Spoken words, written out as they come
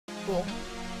Well,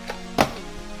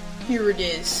 here it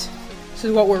is. This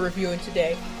is what we're reviewing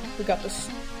today. We got the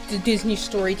Disney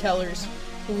Storytellers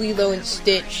Lilo and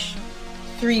Stitch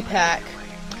 3-pack.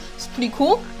 It's pretty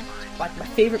cool. It's like my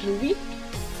favorite movie.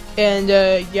 And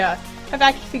yeah, I have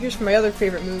action figures from my other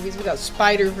favorite movies. We got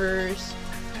Spider-Verse,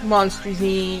 Monsters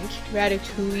Inc.,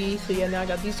 Ratatouille. So yeah, now I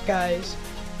got these guys.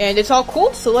 And it's all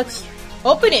cool, so let's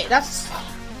open it.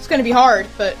 It's gonna be hard,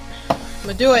 but I'm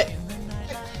gonna do it.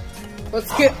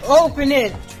 Let's get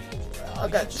opening. I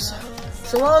got this.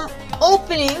 So while I'm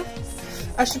opening,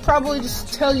 I should probably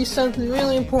just tell you something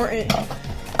really important. And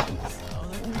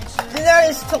that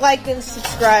is to like and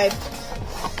subscribe.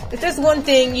 If there's one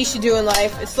thing you should do in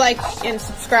life, it's like and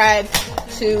subscribe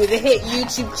to the hit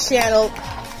YouTube channel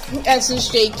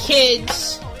SSJ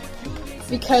Kids.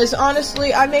 Because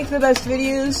honestly, I make the best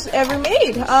videos ever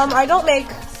made. I don't make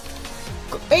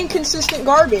inconsistent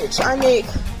garbage. I make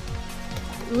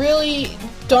really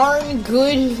darn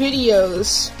good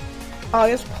videos. Oh,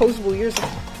 I guess posable ears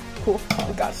are cool.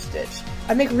 We got Stitch.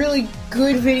 I make really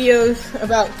good videos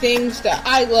about things that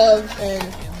I love, and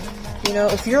you know,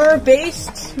 if you're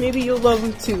based, maybe you'll love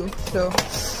them too. So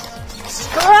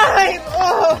subscribe.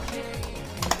 Oh,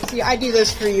 see, I do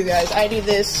this for you guys. I do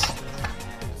this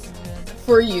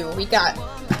for you. We got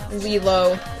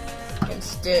Lilo and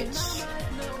Stitch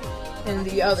and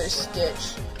the other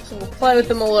Stitch. So we'll play with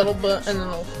them a little bit and then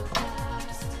we'll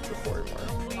record more.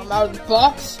 I'm out of the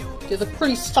box. They look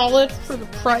pretty solid for the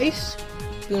price.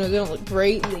 You know, they don't look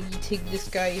great. Like, you take this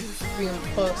guy, bring him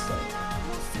plus, like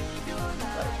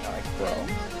bro.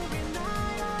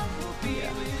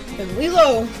 Yeah. And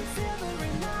Lilo.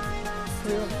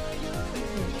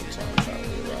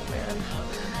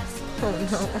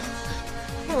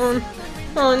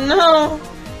 Oh no.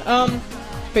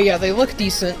 But yeah, they look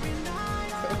decent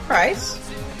for the price.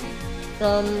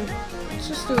 Let's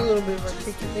just do a little bit of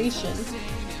articulation.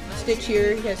 Stitch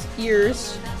here, he has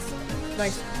ears,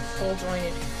 nice full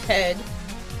jointed head.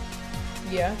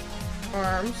 Yeah,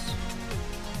 arms.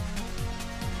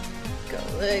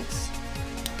 Got legs.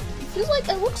 It feels like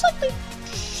it looks like they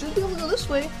should be able to go this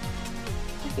way. I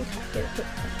think I get it, but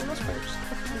for the most part, just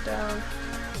cut them down.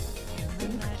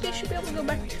 They should be able to go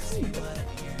back too.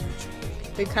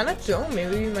 They kind of don't.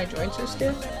 Maybe my joints are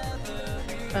stiff.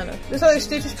 I don't know. This other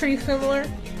Stitch is pretty similar.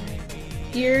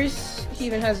 Ears. He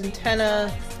even has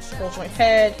antenna. Full joint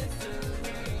head.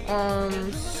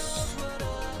 Arms.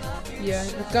 Yeah,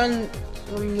 the gun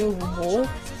removable.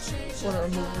 Want to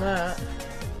remove that.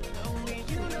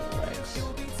 Legs.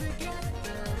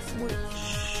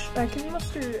 Which I can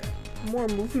muster more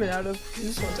movement out of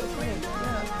these ones, I think.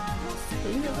 Yeah.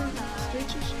 Maybe other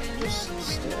Stitches just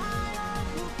stiff.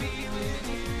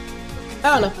 I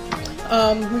don't know.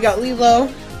 We got Lilo,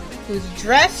 who's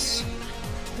dressed.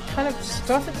 The kind of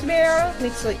stuff it's made out of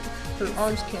makes like her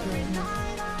arms can't really move.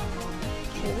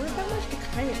 Well, we're that much? It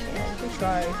kind of can. They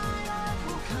try.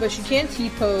 But she can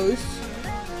T-pose.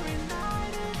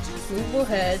 Movable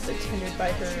head that's hindered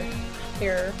by her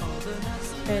hair.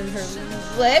 And her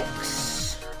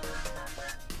legs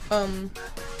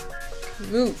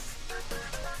move.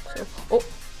 So, oh,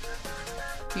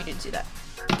 you didn't see that.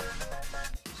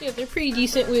 So yeah, they're pretty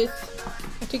decent with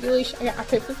articulation. I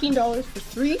paid $15 for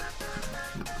 3.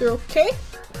 They're okay.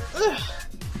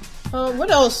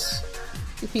 What else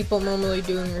do people normally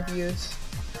do in reviews?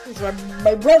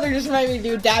 My brother just reminded me to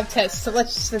do a dab test, so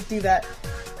let's just do that.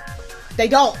 They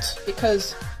don't,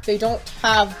 because they don't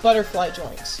have butterfly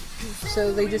joints.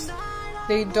 So they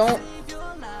don't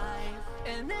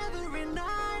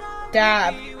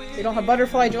dab. They don't have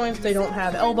butterfly joints, they don't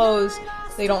have elbows,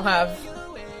 they don't have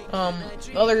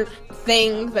other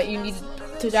things that you need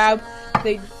to dab.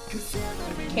 They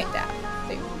can't dab.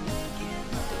 They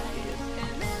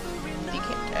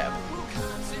can't dab.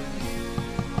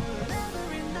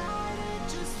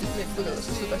 Look at this, this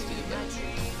is the best you can get.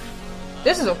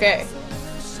 This is okay.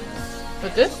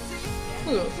 But this?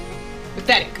 Look at this.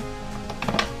 Pathetic.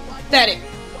 Pathetic.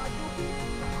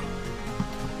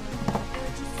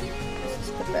 This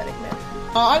is pathetic, man.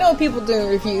 I know people doing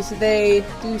reviews, they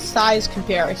do size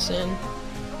comparison.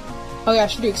 Oh yeah, I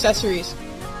should do accessories.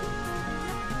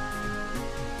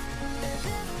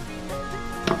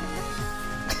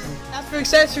 As for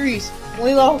accessories,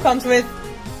 Lilo comes with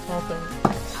nothing.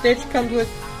 Stitch comes with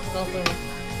nothing.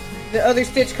 The other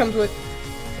Stitch comes with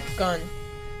a gun.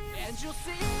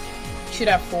 Should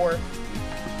have 4.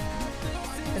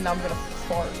 And I'm gonna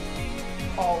fart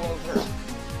all over.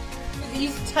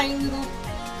 These tiny little...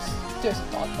 There's a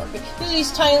dog park. These are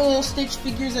these tiny little Stitch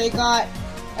figures I got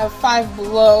at Five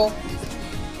Below.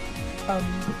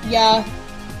 Yeah.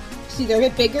 see they're a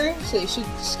bit bigger, so you should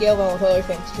scale them with other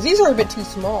things. Because these are a bit too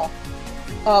small.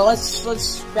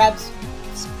 Let's grab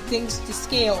things to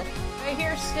scale. Right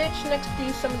here, Stitch next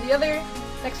to some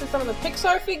of the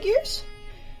Pixar figures.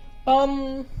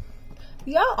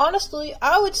 Yeah, honestly,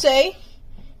 I would say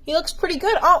he looks pretty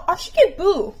good. I should get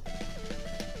Boo.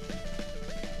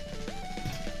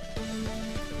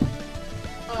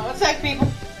 What's that, people?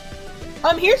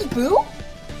 Here's Boo,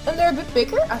 and they're a bit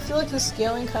bigger. I feel like the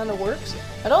scaling kind of works.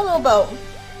 I don't know about.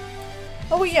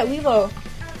 Oh yeah, Lilo.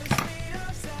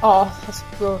 Oh, that's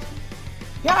good.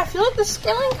 Yeah, I feel like the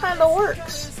scaling kind of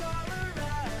works.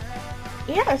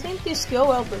 Yeah, I think they scale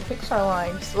well with the Pixar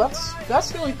line, so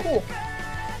that's really cool.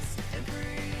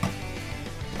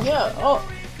 Yeah. Oh.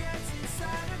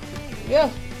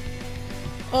 Yeah.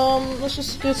 Let's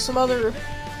just get some other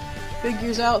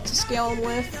figures out to scale them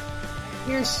with.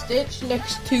 Here's Stitch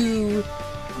next to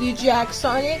the Jack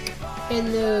Sonic and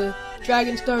the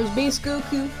Dragon Stars Base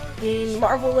Goku and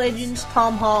Marvel Legends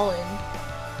Tom Holland.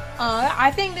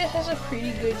 I think this has a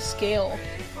pretty good scale.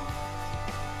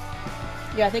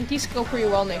 Yeah, I think these go pretty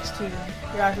well next to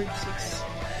your average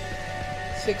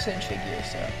 6-inch figure.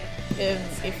 So,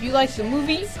 if you like the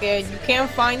movie and you can't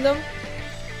find them,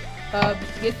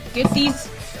 get these.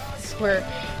 I swear,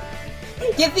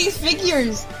 get these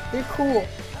figures. They're cool.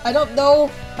 I don't know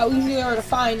how easy they are to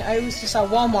find. I was just at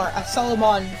Walmart. I saw them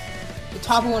on the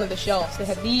top of one of the shelves. They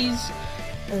had these,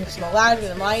 and some Aladdin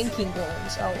and Lion King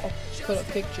ones. I'll put up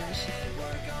pictures.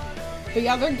 But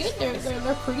yeah, they're good.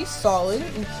 They're pretty solid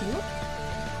and cute.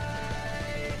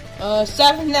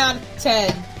 7 out of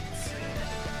 10.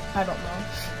 I don't know.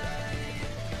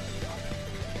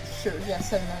 Sure, yeah,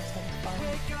 7 out of 10 is fine.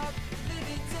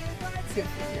 Good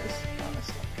figures,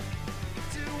 honestly.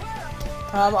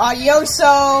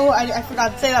 Adioso! I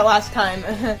forgot to say that last time.